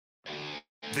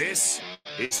This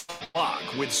is Block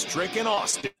with Strick and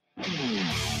Austin.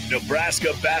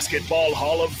 Nebraska Basketball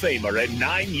Hall of Famer and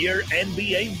 9-year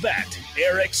NBA vet,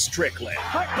 Eric Strickland.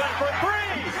 Strickland for three!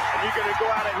 And you're going to go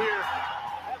out of here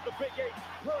as the Big 8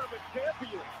 tournament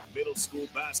champion. Middle school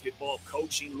basketball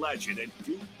coaching legend and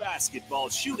Duke basketball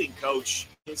shooting coach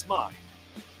is mine,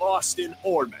 Austin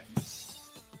Orman.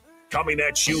 Coming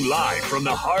at you live from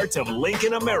the heart of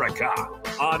Lincoln, America.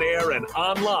 On air and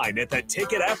online at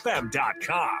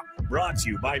theticketfm.com. Brought to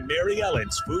you by Mary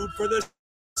Ellen's Food for the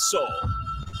Soul.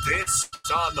 This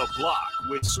is On the Block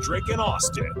with Strick and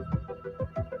Austin.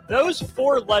 Those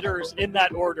 4 letters in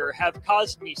that order have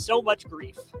caused me so much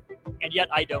grief, and yet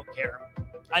I don't care.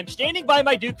 I'm standing by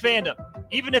my Duke fandom,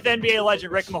 even if NBA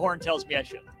legend Rick Mahorn tells me I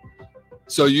should.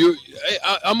 So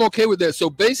I'm okay with that. So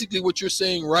basically what you're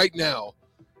saying right now,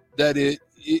 that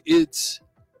it's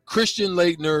Christian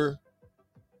Laettner,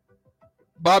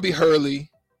 Bobby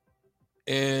Hurley,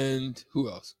 and who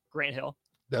else? Grant Hill.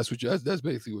 That's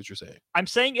basically what you're saying. I'm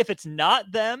saying if it's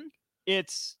not them,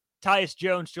 it's Tyus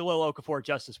Jones, Jahlil Okafor,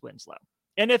 Justice Winslow.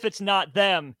 And if it's not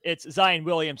them, it's Zion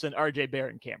Williamson, RJ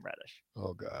Barrett, and Cam Reddish.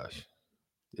 Oh gosh.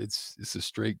 It's a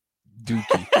straight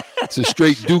dookie. It's a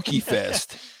straight dookie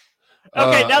fest.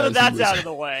 Okay, now that's out of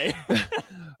the way.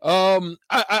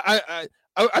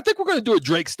 I think we're going to do a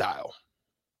Drake style.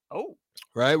 Oh,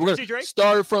 right. We're going to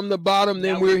start from the bottom,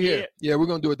 then we're here. Yeah, we're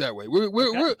going to do it that way. We're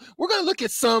going to look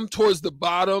at some towards the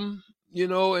bottom,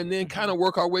 and then kind of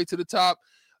work our way to the top.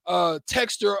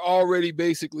 Texter already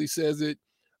basically says it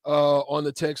on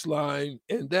the text line,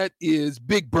 and that is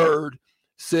Big Bird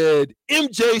said,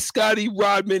 MJ, Scotty,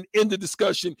 Rodman in the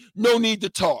discussion. No need to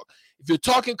talk. If you're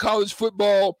talking college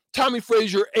football, Tommy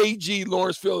Frazier, AG,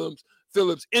 Lawrence Phillips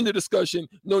in the discussion.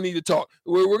 No need to talk.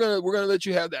 We're gonna let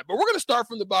you have that, but we're gonna start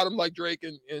from the bottom like Drake,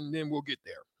 and then we'll get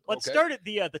there. Let's start at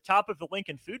the top of the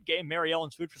Lincoln food game. Mary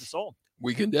Ellen's Food for the Soul.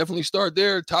 We can definitely start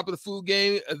there. Top of the food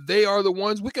game. They are the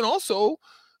ones. We can also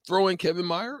throw in Kevin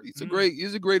Meyer. He's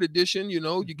a great addition.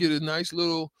 You get a nice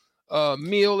little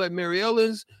meal at Mary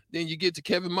Ellen's. Then you get to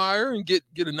Kevin Meyer and get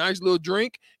a nice little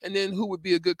drink. And then who would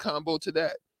be a good combo to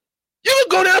that? You can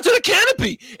go down to the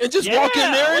canopy and just walk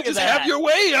in there and just have your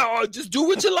way. Just do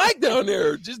what you like down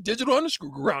there. Just digital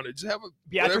underscore around it. Just have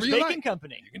Beatrice Baking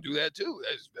Company. You can do that too.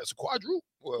 That's a quadruple.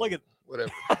 Well, look at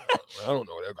whatever. I don't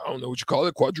know. I don't know what you call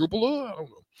it. Quadruple. I don't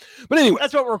know. But anyway,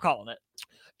 that's what we're calling it.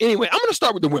 Anyway, I'm going to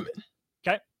start with the women.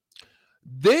 Okay.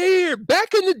 They're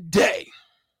back in the day.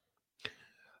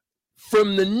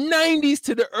 From the 90s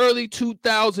to the early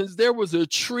 2000s, there was a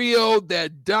trio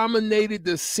that dominated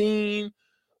the scene.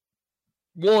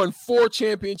 Won 4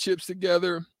 championships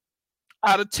together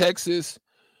out of Texas.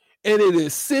 And it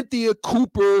is Cynthia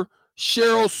Cooper,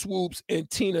 Cheryl Swoops, and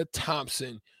Tina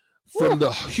Thompson from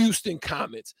the Houston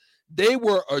Comets. They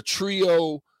were a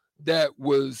trio that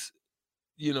was,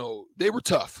 they were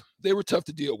tough. They were tough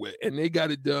to deal with. And they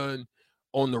got it done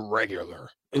on the regular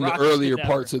in the earlier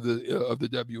parts of the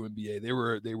WNBA.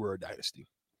 They were a dynasty.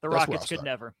 The Rockets could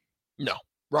never. No.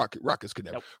 Rockets could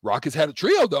never. Nope. Rockets had a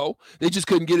trio, though. They just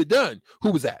couldn't get it done.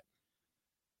 Who was that?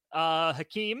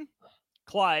 Hakeem,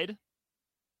 Clyde.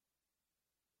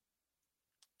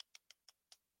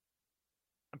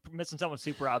 I'm missing someone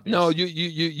super obvious. No,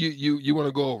 you want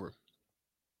to go over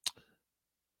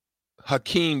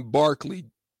Hakeem, Barkley,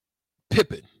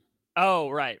 Pippen. Oh,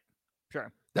 right. Sure.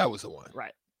 That was the one.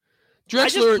 Right.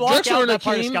 Drexler and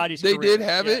Hakeem, they did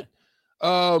have it.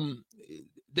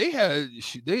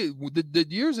 The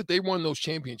years that they won those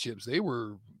championships, they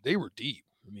were deep.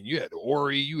 I mean, you had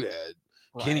Ori, you had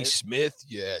Kenny Smith,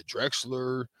 you had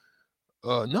Drexler.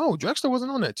 No, Drexler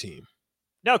wasn't on that team.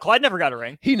 No, Clyde never got a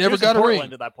ring. He never got a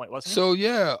ring at that point, wasn't he? So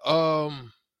yeah.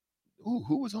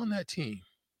 Who was on that team?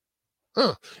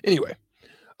 Anyway.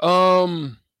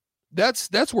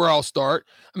 That's where I'll start.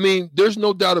 I mean, there's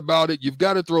no doubt about it. You've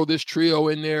got to throw this trio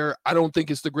in there. I don't think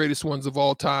it's the greatest ones of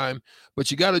all time, but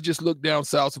you got to just look down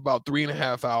south about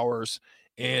 3.5 hours.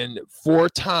 And for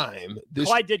time,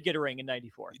 Clyde did get a ring in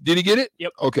 94. Did he get it?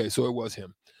 Yep. Okay, so it was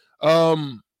him.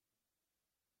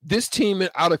 This team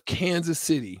out of Kansas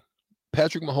City,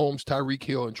 Patrick Mahomes, Tyreek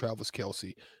Hill, and Travis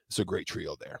Kelce. It's a great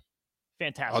trio there.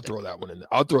 Fantastic. I'll throw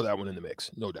that one in the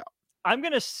mix, no doubt. I'm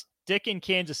gonna stick in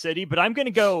Kansas City, but I'm going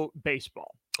to go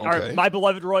baseball. Okay. My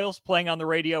beloved Royals playing on the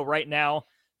radio right now,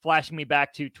 flashing me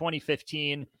back to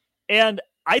 2015. And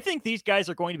I think these guys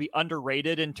are going to be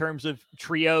underrated in terms of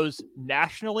trios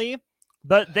nationally,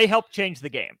 but they helped change the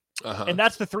game. And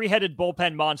that's the 3-headed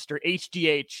bullpen monster,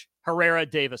 HDH, Herrera,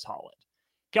 Davis, Holland.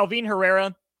 Kelvin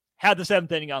Herrera had the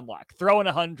 7th inning on lock, throwing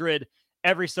 100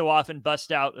 every so often,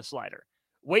 bust out a slider.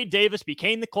 Wade Davis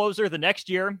became the closer the next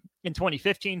year in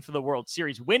 2015 for the World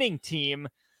Series winning team.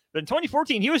 But in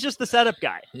 2014, he was just the setup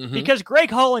guy because Greg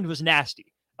Holland was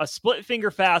nasty. A split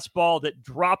finger fastball that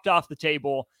dropped off the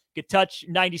table, could touch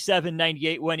 97,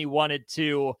 98 when he wanted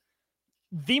to.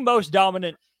 The most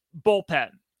dominant bullpen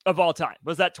of all time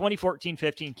was that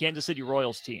 2014-15 Kansas City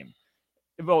Royals team.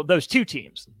 Well, those two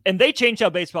teams. And they changed how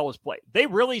baseball was played. They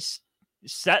really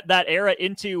set that era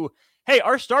into, hey,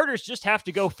 our starters just have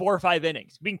to go 4 or 5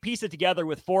 innings, being pieced together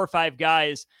with 4 or 5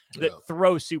 guys that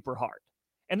throw super hard.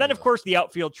 And then, of course, the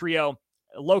outfield trio,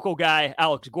 local guy,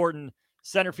 Alex Gordon,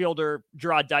 center fielder,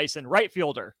 Gerard Dyson, right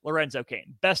fielder, Lorenzo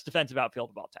Cain, best defensive outfield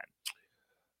of all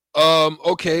time.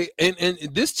 Okay. And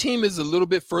this team is a little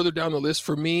bit further down the list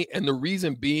for me. And the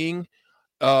reason being,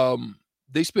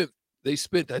 they spent,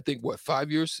 I think,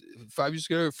 5 years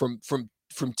ago from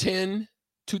 2010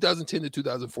 to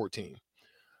 2014.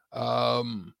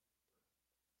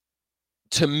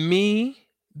 To me,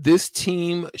 this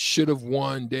team should have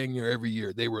won dang near every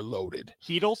year. They were loaded.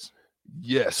 Heatles?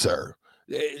 Yes, sir.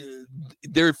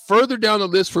 They're further down the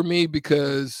list for me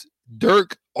because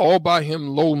Dirk, all by him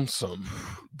lonesome,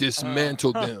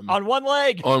 dismantled them. On one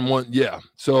leg. On one, yeah.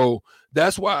 So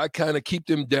that's why I kind of keep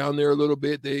them down there a little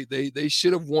bit. They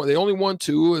should have won. They only won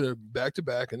 2 and they're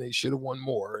back-to-back, and they should have won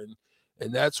more.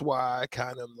 And that's why I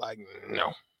kind of like,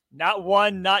 no. Not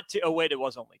 1, not 2. Oh, wait, it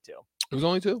was only 2. It was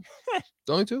only 2? It's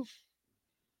only 2?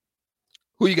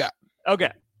 Who you got?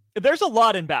 Okay. There's a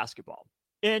lot in basketball.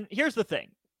 And here's the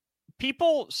thing.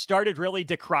 People started really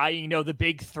decrying, the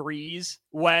big threes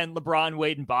when LeBron,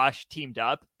 Wade, and Bosh teamed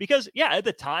up. Because, at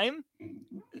the time,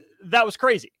 that was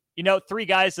crazy. 3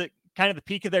 guys at kind of the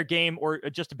peak of their game or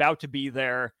just about to be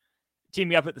there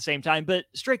teaming up at the same time. But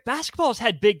straight basketball has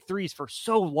had big threes for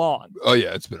so long. Oh,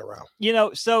 yeah, it's been around.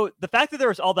 So the fact that there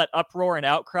was all that uproar and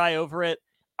outcry over it,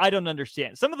 I don't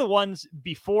understand. Some of the ones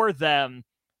before them,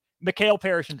 Mikal,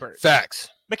 Parrish, and Bird. Facts.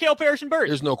 Mikal, Parrish, and Bird.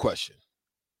 There's no question.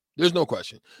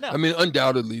 No. I mean,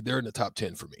 undoubtedly, they're in the top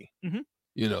 10 for me.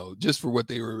 Just for what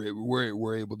they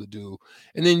were able to do.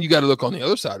 And then you got to look on the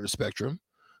other side of the spectrum.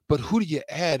 But who do you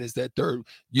add as that third?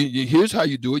 Here's how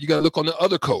you do it. You got to look on the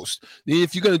other coast. Then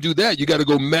if you're going to do that, you got to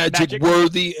go Magic,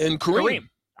 Worthy, and Kareem.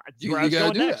 You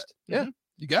got to do that. Yeah,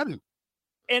 you got to.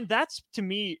 And that's, to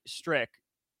me, Strick,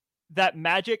 that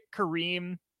Magic,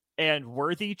 Kareem, and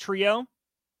Worthy trio,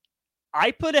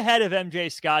 I put ahead of MJ,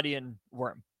 Scotty, and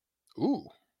Worm. Ooh.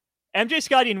 MJ,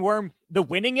 Scotty, and Worm, the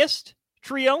winningest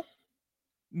trio,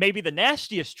 maybe the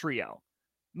nastiest trio.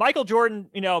 Michael Jordan,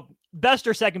 best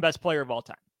or second best player of all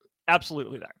time.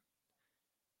 Absolutely there.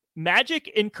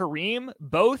 Magic and Kareem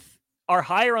both are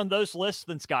higher on those lists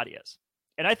than Scotty is.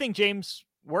 And I think James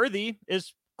Worthy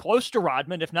is close to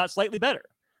Rodman, if not slightly better.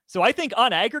 So I think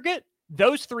on aggregate,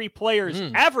 those 3 players'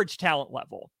 average talent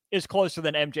level is closer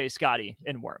than MJ, Scotty,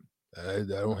 and Worm. I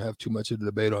don't have too much of a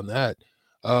debate on that.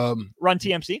 Run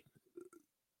TMC?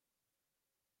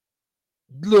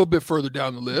 A little bit further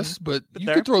down the list, but you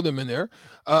can throw them in there.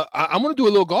 I'm going to do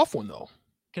a little golf one, though.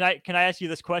 Can I ask you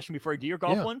this question before I do your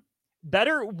golf one?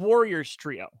 Better Warriors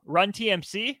trio, Run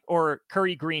TMC or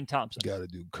Curry, Green, Thompson? Got to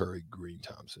do Curry, Green,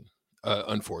 Thompson,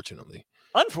 unfortunately.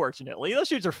 Unfortunately, those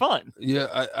dudes are fun.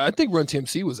 Yeah, I think Run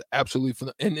TMC was absolutely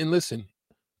fun. And listen,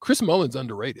 Chris Mullin's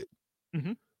underrated.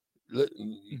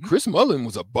 Chris Mullin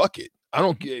was a bucket. I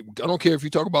don't care if you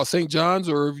talk about St. John's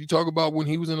or if you talk about when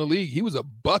he was in the league. He was a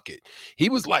bucket. He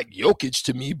was like Jokic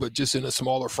to me, but just in a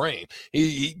smaller frame.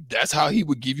 That's how he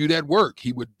would give you that work.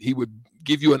 He would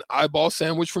give you an eyeball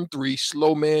sandwich from 3,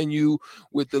 slow man you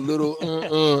with the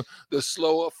little the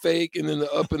slower fake and then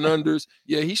the up and unders.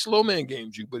 Yeah, he slow man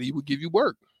games you, but he would give you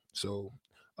work. So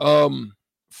from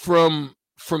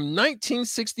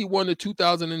 1961 to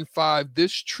 2005,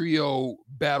 this trio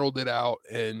battled it out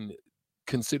and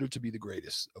considered to be the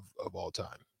greatest of all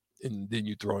time. And then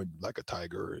you throw in like a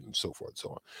Tiger and so forth and so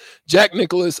on. Jack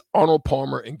Nicklaus, Arnold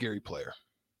Palmer, and Gary Player.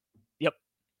 Yep.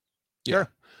 Yeah.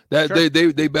 Sure.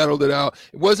 They battled it out.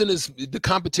 It wasn't the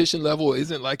competition level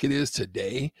isn't like it is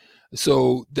today.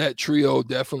 So that trio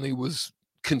definitely was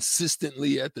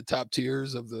consistently at the top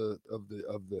tiers of the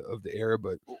era.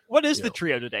 But what is the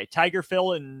trio today? Tiger,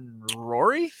 Phil, and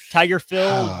Rory? Tiger,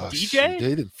 Phil, DJ?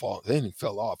 They didn't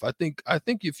fell off. I think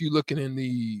if you're looking in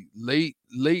the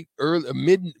early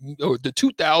mid or the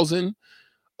 2000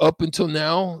 up until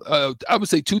now, I would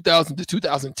say 2000 to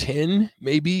 2010,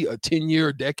 maybe a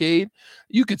 10-year decade,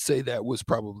 you could say that was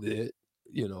probably it.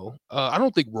 I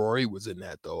don't think Rory was in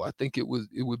that though. I think it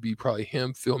would be probably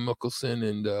him, Phil Mickelson,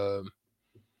 and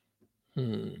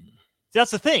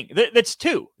That's the thing. That's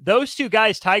 2. Those 2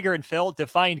 guys, Tiger and Phil,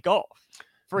 defined golf.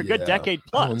 for a good decade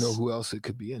plus. I don't know who else it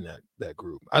could be in that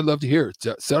group. I'd love to hear it.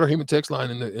 Set our human text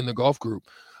line in the golf group.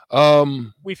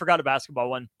 We forgot a basketball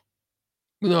one.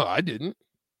 No, I didn't.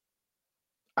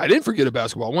 I didn't forget a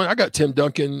basketball one. I got Tim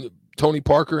Duncan, Tony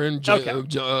Parker, and Manu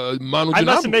Ginobili. I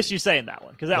must have missed you saying that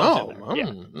one because that one's in there.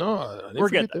 Yeah. No, we're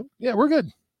good. Yeah, we're good.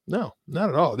 No, not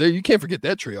at all. There, you can't forget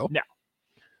that trio. No.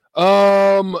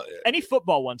 Any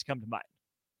football ones come to mind?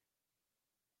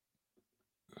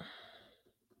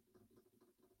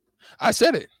 I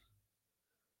said it.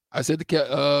 I said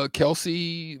the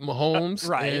Kelsey, Mahomes,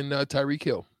 and Tyreek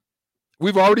Hill.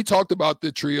 We've already talked about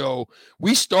the trio.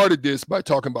 We started this by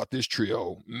talking about this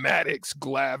trio: Maddox,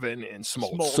 Glavin, and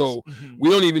Smoltz. So we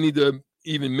don't even need to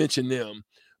even mention them.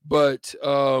 But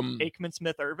Aikman,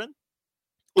 Smith, Irvin.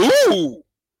 Ooh,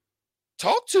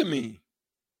 talk to me.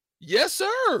 Yes,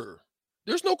 sir.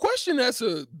 There's no question that's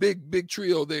a big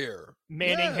trio there.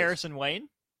 Manning, Harrison, Wayne.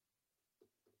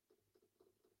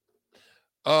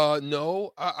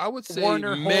 No, I would say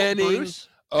Warner, Manning,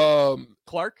 Holt,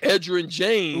 Clark, Edgerrin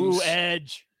James. Ooh,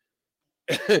 Edge.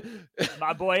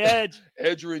 My boy Edge.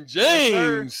 Edgerrin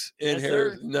James and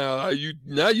Harrison. Now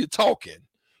you're talking.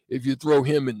 If you throw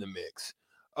him in the mix,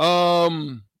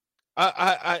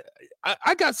 I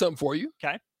got something for you.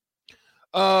 Okay.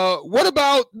 What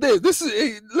about this? This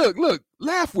is look.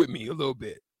 Laugh with me a little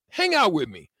bit. Hang out with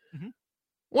me.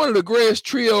 One of the greatest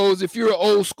trios, if you're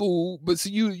old school, but see,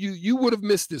 you would have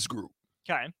missed this group.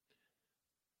 Okay.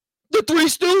 The Three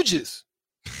Stooges.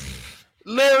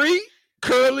 Larry,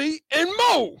 Curly, and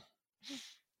Moe.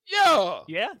 Yeah.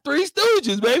 Three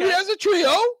Stooges, baby. Okay. That's a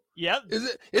trio. Yep.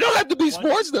 It don't have to be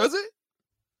sports, does it?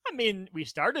 I mean, we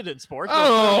started in sports.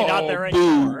 We're not there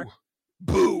anymore.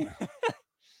 Boo.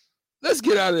 Let's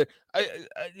get out of there.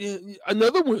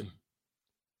 Another one.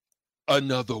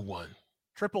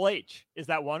 Triple H. Is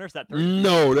that one or is that three?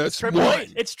 No, that's Triple one.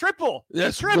 H. It's triple.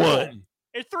 That's triple. one.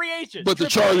 It's three H's. But the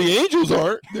Charlie Angels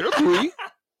aren't. They're three.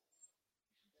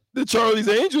 The Charlie's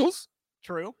Angels.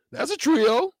 True. That's a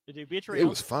trio. It would be a trio. It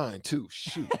was fine too.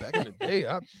 Shoot, back in the day,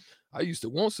 I used to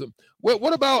want some.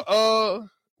 What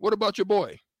about your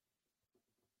boy?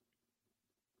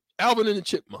 Alvin and the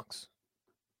Chipmunks.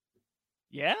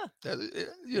 Yeah.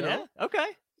 You know. Okay.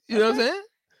 You know what I'm saying?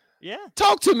 Yeah.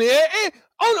 Talk to me. Hey,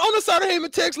 on the Sutter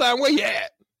Heyman text line, where you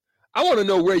at? I want to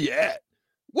know where you at.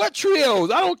 What trios?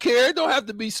 I don't care. It don't have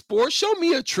to be sports. Show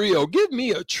me a trio. Give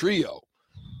me a trio.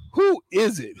 Who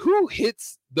is it? Who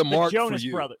hits the mark Jonas for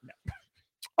you? Brothers. No.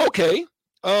 Okay.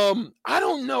 I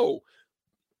don't know.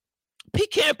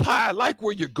 Pecan pie, I like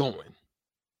where you're going.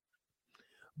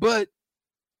 But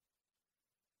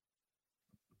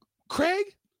Craig,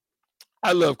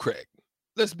 I love Craig.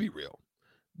 Let's be real.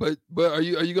 But are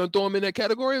you going to throw him in that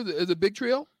category as a big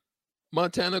trio?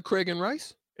 Montana, Craig, and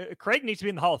Rice? Craig needs to be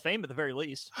in the Hall of Fame at the very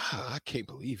least. I can't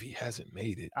believe he hasn't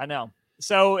made it. I know.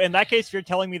 So in that case, if you're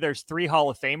telling me there's 3 Hall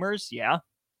of Famers, yeah.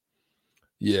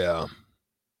 Yeah.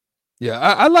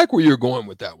 I like where you're going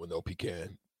with that one though,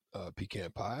 pecan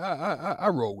pie. I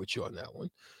roll with you on that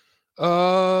one.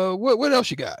 What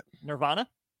else you got? Nirvana.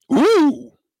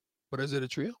 Ooh, but is it a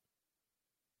trio?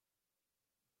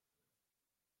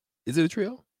 Is it a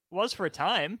trio? Was for a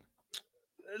time.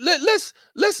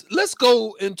 Let's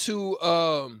go into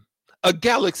a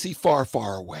galaxy far,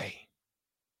 far away.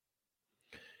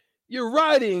 You're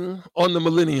riding on the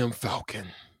Millennium Falcon,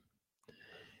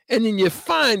 and then you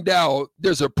find out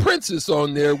there's a princess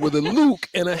on there with a Luke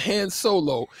and a Han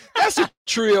Solo. That's a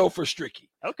trio for Stricky.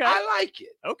 Okay, I like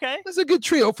it. Okay, that's a good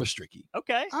trio for Stricky.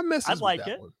 Okay, I like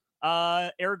it. One.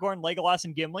 Aragorn, Legolas,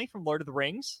 and Gimli from Lord of the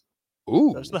Rings.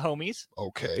 Ooh, those are the homies.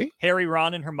 Okay, Harry,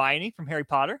 Ron, and Hermione from Harry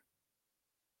Potter.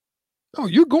 Oh,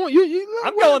 you're going.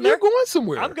 I'm going there. You're going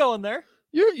somewhere. I'm going there.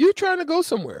 You're trying to go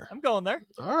somewhere. I'm going there.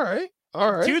 All right.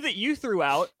 2 that you threw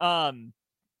out. I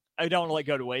don't want to let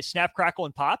go to waste. Snap, Crackle,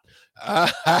 and Pop.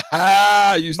 My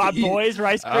boys,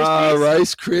 Rice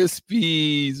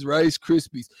Krispies. Rice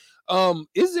Krispies.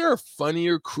 Is there a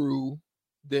funnier crew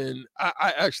than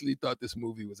I actually thought this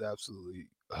movie was absolutely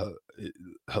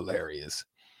hilarious.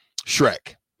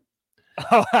 Shrek.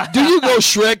 Do you go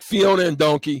Shrek, Fiona, and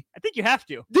Donkey? I think you have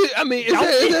to. Is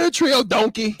that a trio?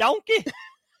 Donkey?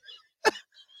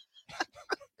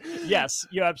 Yes,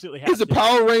 you absolutely have to. Is the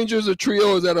Power Rangers a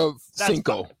trio or is that a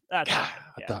Cinco? I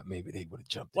thought maybe they would have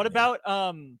jumped What about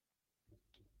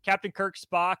Captain Kirk,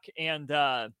 Spock, and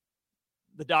the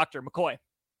Doctor, McCoy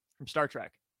from Star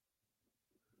Trek?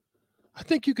 I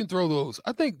think you can throw those.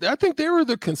 I think they were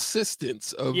the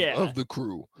consistents of the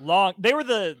crew. They were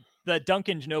the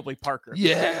Duncan, Ginobili, Parker.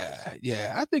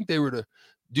 Yeah. I think they were the.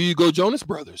 Do you go Jonas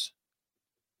Brothers?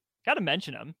 Got to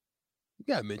mention them. You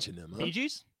got to mention them. Huh? Bee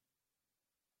Gees?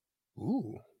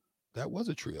 Ooh, that was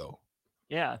a trio.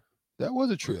 Yeah. That was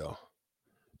a trio.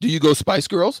 Do you go Spice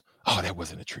Girls? Oh, that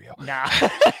wasn't a trio. Nah.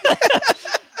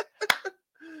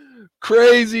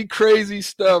 Crazy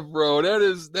stuff, bro. That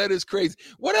is crazy.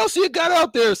 What else you got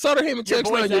out there? Sutter Heyman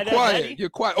text line. You're quiet. You're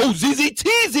quiet. Oh, ZZ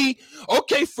Teasy.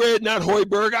 Okay, Fred, not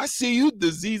Hoiberg. I see you.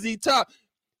 The ZZ Top.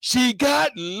 She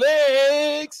got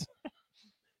legs.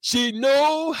 She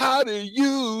know how to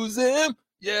use them.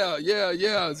 Yeah.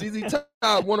 ZZ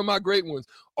Top, one of my great ones.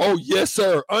 Oh, yes,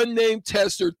 sir. Unnamed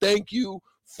tester. Thank you.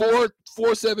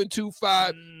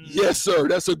 4725. Yes, sir.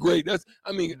 That's a great.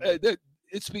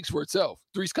 It speaks for itself.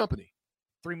 Three's Company.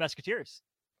 Three Musketeers.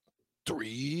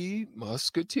 Three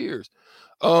Musketeers.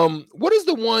 What is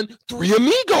the one? Three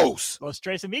Amigos. Los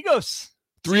Tres Amigos.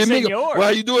 Three Amigos. Senor. Well, how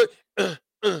you do it?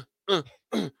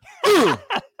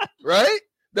 Right?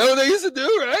 That's what they used to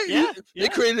do, right? Yeah. They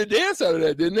created a dance out of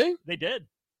that, didn't they? They did.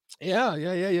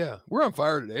 Yeah. We're on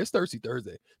fire today. It's Thirsty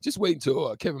Thursday. Just wait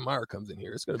until Kevin Meyer comes in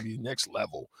here. It's going to be next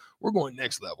level. We're going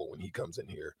next level when he comes in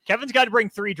here. Kevin's got to bring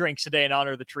 3 drinks today in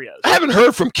honor of the trios. I haven't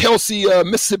heard from Kelsey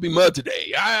Mississippi Mud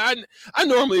today. I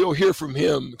normally will hear from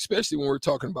him, especially when we're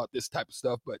talking about this type of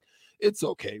stuff, but it's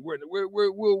okay.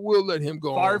 We'll let him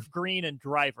go Favre, on. Green, and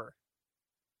Driver.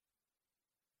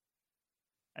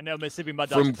 I know Mississippi Mud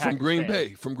from Green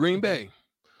Bay. From Green Bay.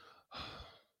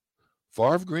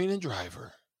 Favre, Green, and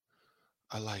Driver.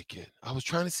 I like it. I was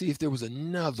trying to see if there was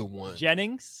another one.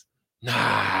 Jennings.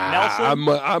 Nah, Nelson.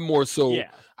 I'm more so. Yeah.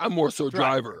 I'm more so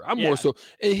Driver. I'm more so,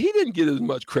 and he didn't get as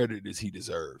much credit as he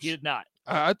deserves. He did not.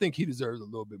 I think he deserves a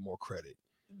little bit more credit.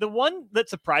 The one that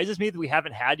surprises me that we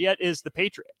haven't had yet is the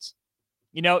Patriots.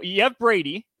 You know, you have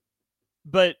Brady,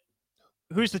 but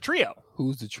who's the trio?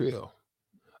 Who's the trio?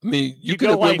 I mean, you could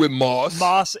have went with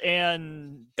Moss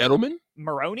and Edelman,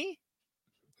 Maroney,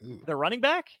 the running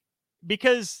back,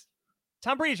 because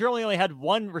Tom Brady's really only had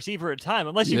one receiver at a time,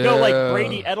 unless you go like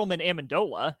Brady, Edelman,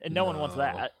 Amendola, and no one wants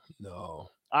that. No.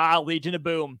 Legion of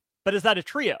Boom. But is that a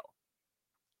trio?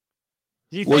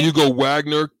 You go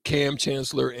Wagner, Cam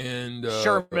Chancellor, and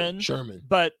Sherman.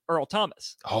 But Earl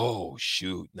Thomas. Oh,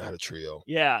 shoot. Not a trio.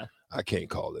 Yeah. I can't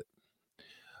call it.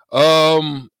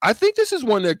 I think this is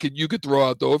one that you could throw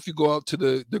out, though, if you go out to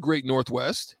the great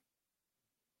Northwest.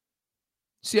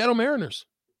 Seattle Mariners.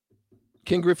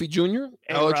 Ken Griffey Jr.,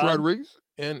 Alex Rodriguez,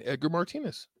 and Edgar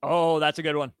Martinez. Oh, that's a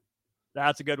good one.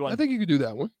 I think you could do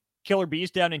that one. Killer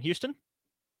Bees down in Houston.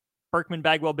 Berkman,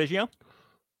 Bagwell, Biggio.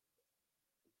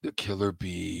 The Killer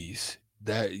Bees.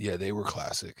 They were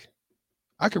classic.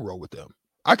 I could roll with them.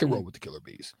 I could roll with the Killer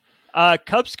Bees.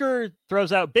 Cubsker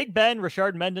throws out Big Ben,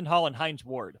 Richard Mendenhall, and Hines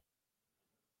Ward.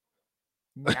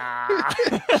 Nah.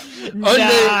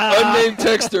 Unnamed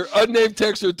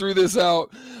texter threw this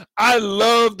out. I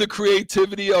love the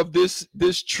creativity of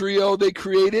this trio they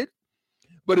created,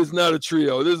 but it's not a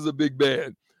trio. This is a big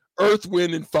band. Earth,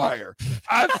 Wind, and Fire.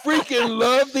 I freaking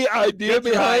love the idea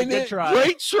behind it.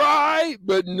 Great try,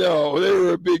 but no, they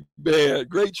were a big band.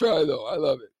 Great try though. I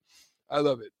love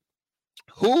it.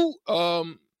 Who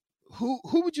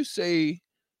would you say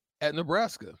at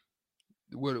Nebraska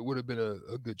would have been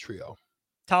a good trio?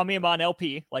 Tommy Amon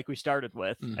LP, like we started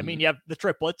with. Mm-hmm. I mean, you have the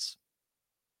triplets.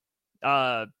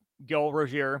 Gil,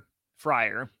 Rozier,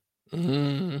 Fryer.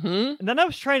 Mm-hmm. And then I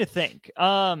was trying to think.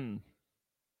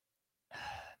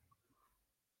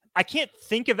 I can't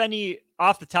think of any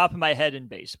off the top of my head in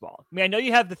baseball. I mean, I know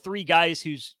you have the 3 guys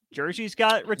whose jerseys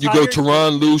got retired. You go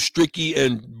Teron, Lou, Stricky,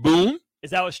 and Boone?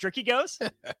 Is that what Stricky goes?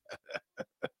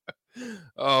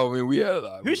 Oh, I mean, we had a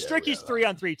lot. Who's Stricky's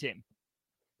 3-on-3 team?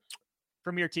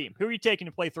 From your team. Who are you taking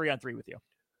to play 3-on-3 with you?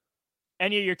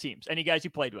 Any of your teams? Any guys you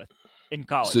played with in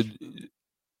college? So,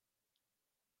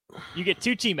 you get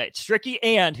 2 teammates, Stricky,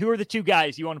 and who are the 2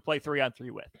 guys you want to play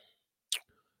 3-on-3 with?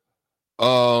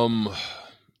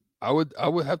 I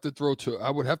would have to throw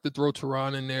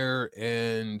Teron in there,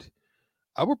 and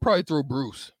I would probably throw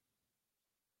Bruce.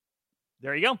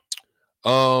 There you go.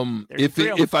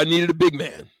 If I needed a big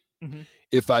man, mm-hmm.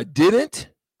 If I didn't,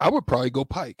 I would probably go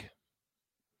Pike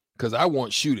because I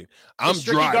want shooting. I'm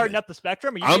driving. Guarding up the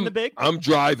spectrum. Are you in the big? I'm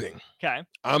driving. Okay.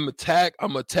 I'm attack,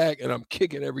 and I'm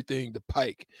kicking everything to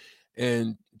Pike,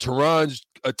 and Teron's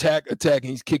attack, and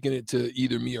he's kicking it to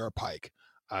either me or Pike.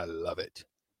 I love it.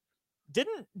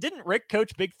 Didn't Rick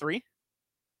coach Big 3?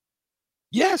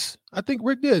 Yes, I think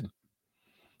Rick did.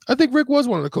 I think Rick was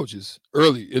one of the coaches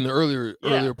in the earlier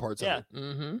parts of it.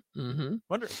 Mm-hmm.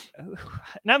 Wonder.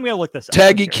 Now I'm gonna look this up.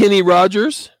 Taggy Kenny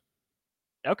Rogers.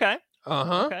 Okay.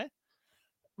 Uh-huh. Okay.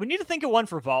 We need to think of one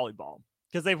for volleyball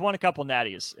because they've won a couple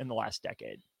natties in the last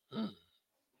decade.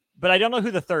 But I don't know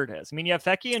who the third is. I mean, you have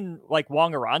Fecky and like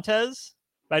Wong Arantes,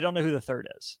 but I don't know who the third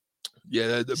is.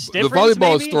 Yeah, the Stiffers,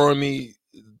 volleyball maybe?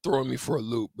 is throwing me for a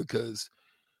loop because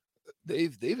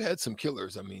they've had some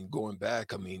killers. I mean, going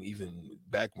back, I mean, even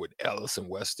back with Ellis and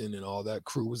Weston and all that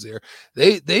crew was there.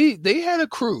 They had a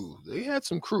crew. They had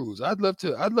some crews. I'd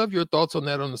love your thoughts on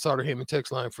that on the Sauter Heyman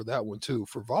text line for that one too.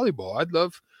 For volleyball, I'd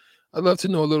love to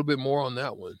know a little bit more on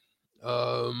that one.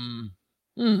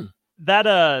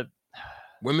 That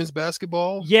women's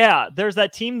basketball. Yeah, there's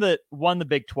that team that won the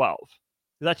Big 12.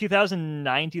 Is that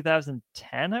 2009,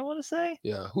 2010? I want to say.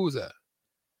 Yeah, who was that?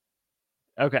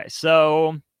 Okay,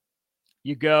 so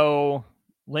you go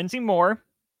Lindsey Moore,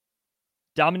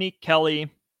 Dominique Kelly,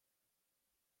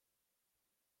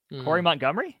 Corey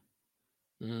Montgomery?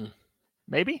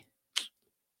 Maybe?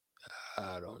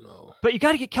 I don't know. But you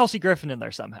got to get Kelsey Griffin in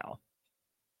there somehow.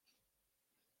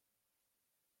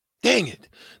 Dang it.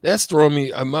 That's throwing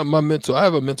me my mental. I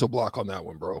have a mental block on that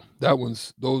one, bro. That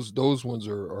one's those ones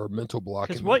are mental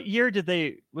blocking. Because what year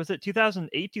was it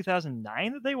 2008,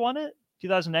 2009 that they won it?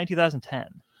 2009, 2010.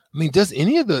 I mean, does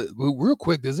any of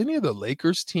the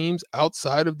Lakers teams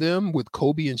outside of them with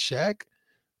Kobe and Shaq,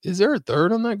 is there a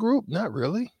third on that group? Not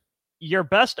really. Your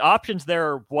best options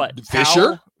there are what?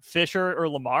 Fisher or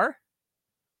Lamar?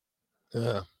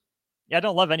 Yeah. Yeah, I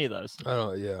don't love any of those. I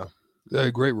don't. Yeah,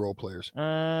 they're great role players.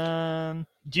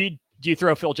 Do you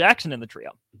throw Phil Jackson in the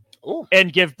trio? Oh,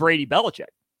 and give Brady Belichick?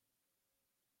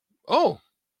 Oh,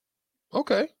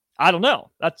 okay. I don't know.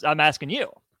 I'm asking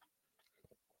you.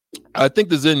 I think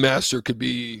the Zen Master could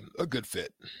be a good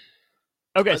fit.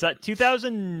 Okay, so that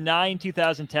 2009,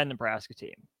 2010 Nebraska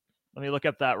team. Let me look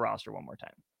up that roster one more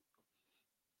time.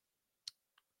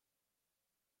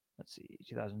 Let's see,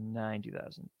 2009,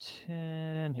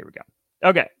 2010. Here we go.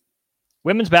 Okay,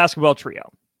 women's basketball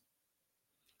trio.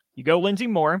 You go Lindsey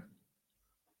Moore.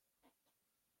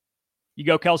 You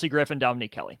go Kelsey Griffin,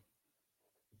 Dominique Kelly.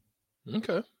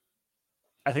 Okay.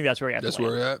 I think that's where you're at. That's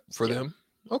where we're at for them.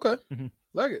 Okay. Mm-hmm.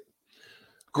 Like it.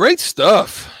 Great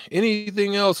stuff.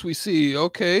 Anything else we see?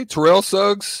 Okay. Terrell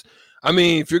Suggs. I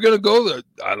mean, if you're going to go there,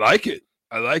 I like it.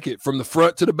 I like it from the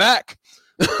front to the back.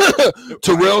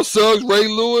 Terrell Suggs, Ray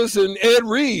Lewis, and Ed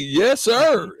Reed. Yes,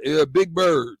 sir. Big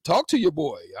Bird. Talk to your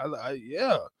boy.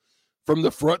 Yeah. From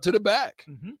the front to the back.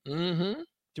 Mm-hmm. Mm-hmm.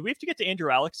 Do we have to get to Andrew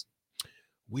Alex?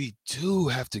 We do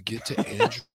have to get to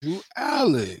Andrew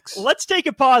Alex. Let's take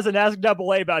a pause and ask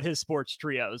Double A about his sports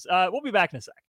trios. We'll be back in a sec.